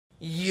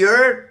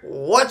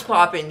What's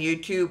poppin'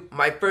 YouTube?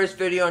 My first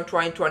video in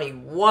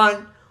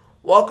 2021.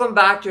 Welcome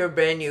back to a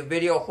brand new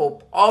video.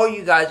 Hope all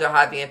you guys are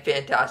having a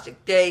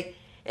fantastic day.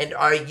 And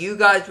are you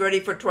guys ready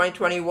for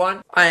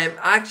 2021? I am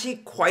actually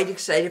quite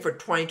excited for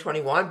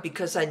 2021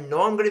 because I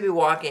know I'm going to be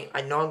walking.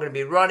 I know I'm going to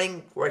be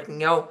running,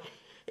 working out,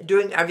 and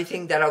doing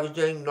everything that I was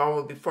doing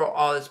normal before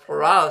all this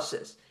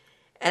paralysis.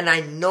 And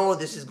I know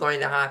this is going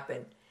to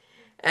happen.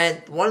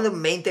 And one of the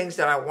main things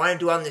that I want to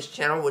do on this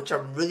channel, which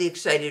I'm really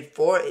excited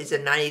for, is a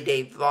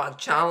 90-day vlog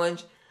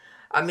challenge.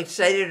 I'm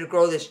excited to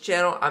grow this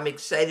channel. I'm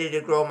excited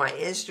to grow my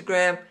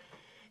Instagram.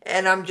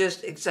 And I'm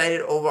just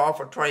excited overall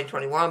for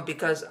 2021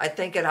 because I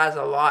think it has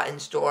a lot in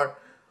store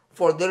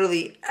for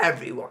literally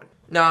everyone.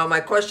 Now, my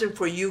question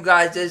for you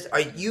guys is, are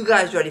you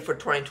guys ready for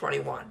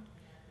 2021?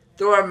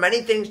 There are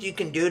many things you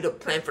can do to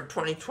plan for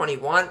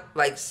 2021,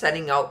 like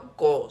setting out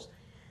goals.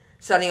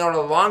 Setting out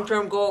a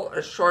long-term goal,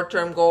 a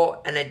short-term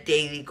goal, and a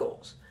daily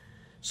goals.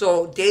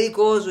 So daily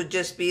goals would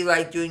just be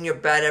like doing your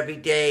bed every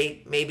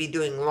day, maybe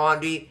doing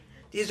laundry.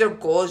 These are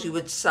goals you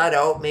would set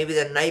out maybe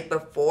the night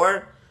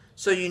before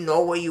so you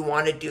know what you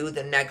want to do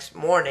the next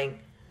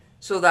morning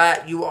so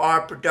that you are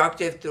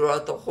productive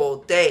throughout the whole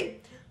day.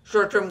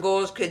 Short-term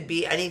goals could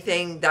be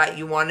anything that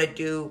you want to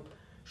do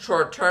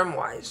short-term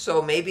wise.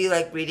 So maybe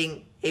like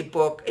reading a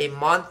book a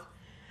month,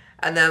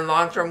 and then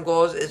long-term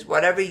goals is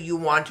whatever you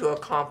want to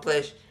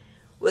accomplish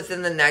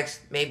within the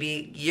next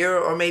maybe year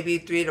or maybe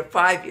 3 to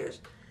 5 years.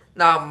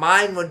 Now,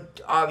 mine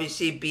would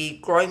obviously be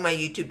growing my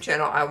YouTube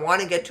channel. I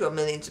want to get to 1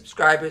 million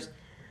subscribers.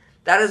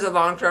 That is a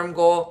long-term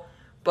goal,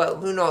 but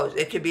who knows?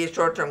 It could be a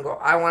short-term goal.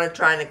 I want to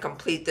try and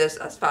complete this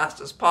as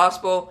fast as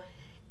possible,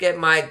 get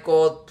my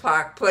gold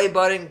plaque play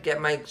button,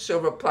 get my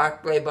silver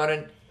plaque play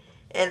button,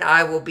 and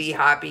I will be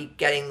happy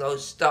getting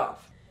those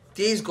stuff.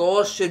 These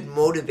goals should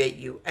motivate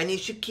you, and you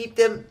should keep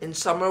them in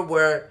somewhere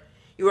where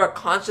you are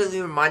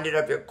constantly reminded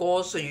of your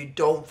goals so you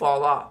don't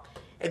fall off.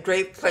 A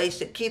great place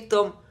to keep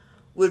them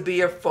would be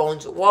your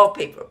phone's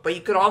wallpaper. But you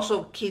could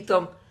also keep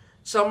them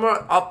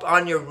somewhere up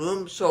on your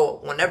room so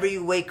whenever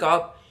you wake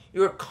up,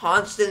 you're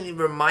constantly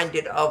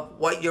reminded of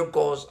what your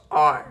goals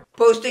are.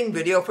 Posting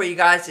video for you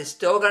guys is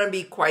still going to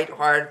be quite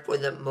hard for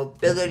the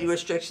mobility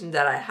restriction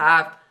that I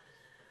have.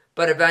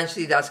 But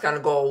eventually that's going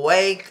to go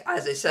away.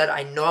 As I said,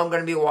 I know I'm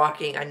going to be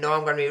walking. I know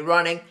I'm going to be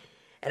running.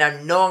 And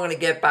I know I'm going to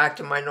get back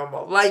to my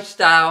normal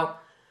lifestyle.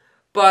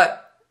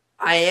 But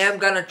I am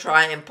going to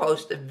try and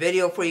post a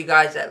video for you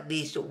guys at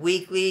least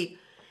weekly.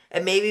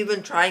 And maybe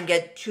even try and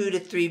get 2 to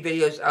 3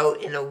 videos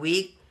out in a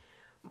week.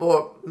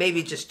 Or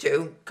maybe just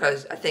 2.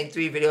 Because I think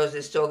 3 videos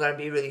is still going to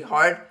be really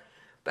hard.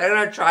 But I'm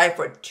going to try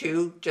for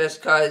 2. Just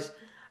because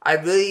I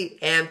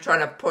really am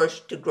trying to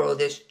push to grow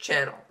this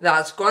channel.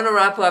 That's going to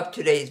wrap up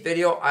today's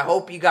video. I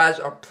hope you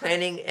guys are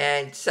planning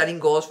and setting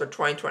goals for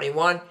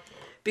 2021.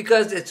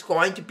 Because it's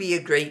going to be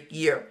a great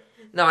year.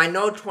 Now, I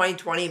know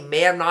 2020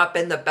 may have not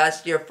been the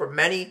best year for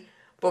many,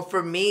 but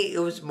for me, it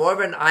was more of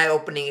an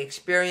eye-opening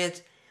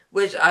experience,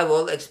 which I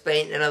will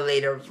explain in a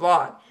later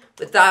vlog.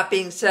 With that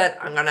being said,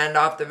 I'm going to end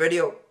off the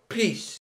video. Peace.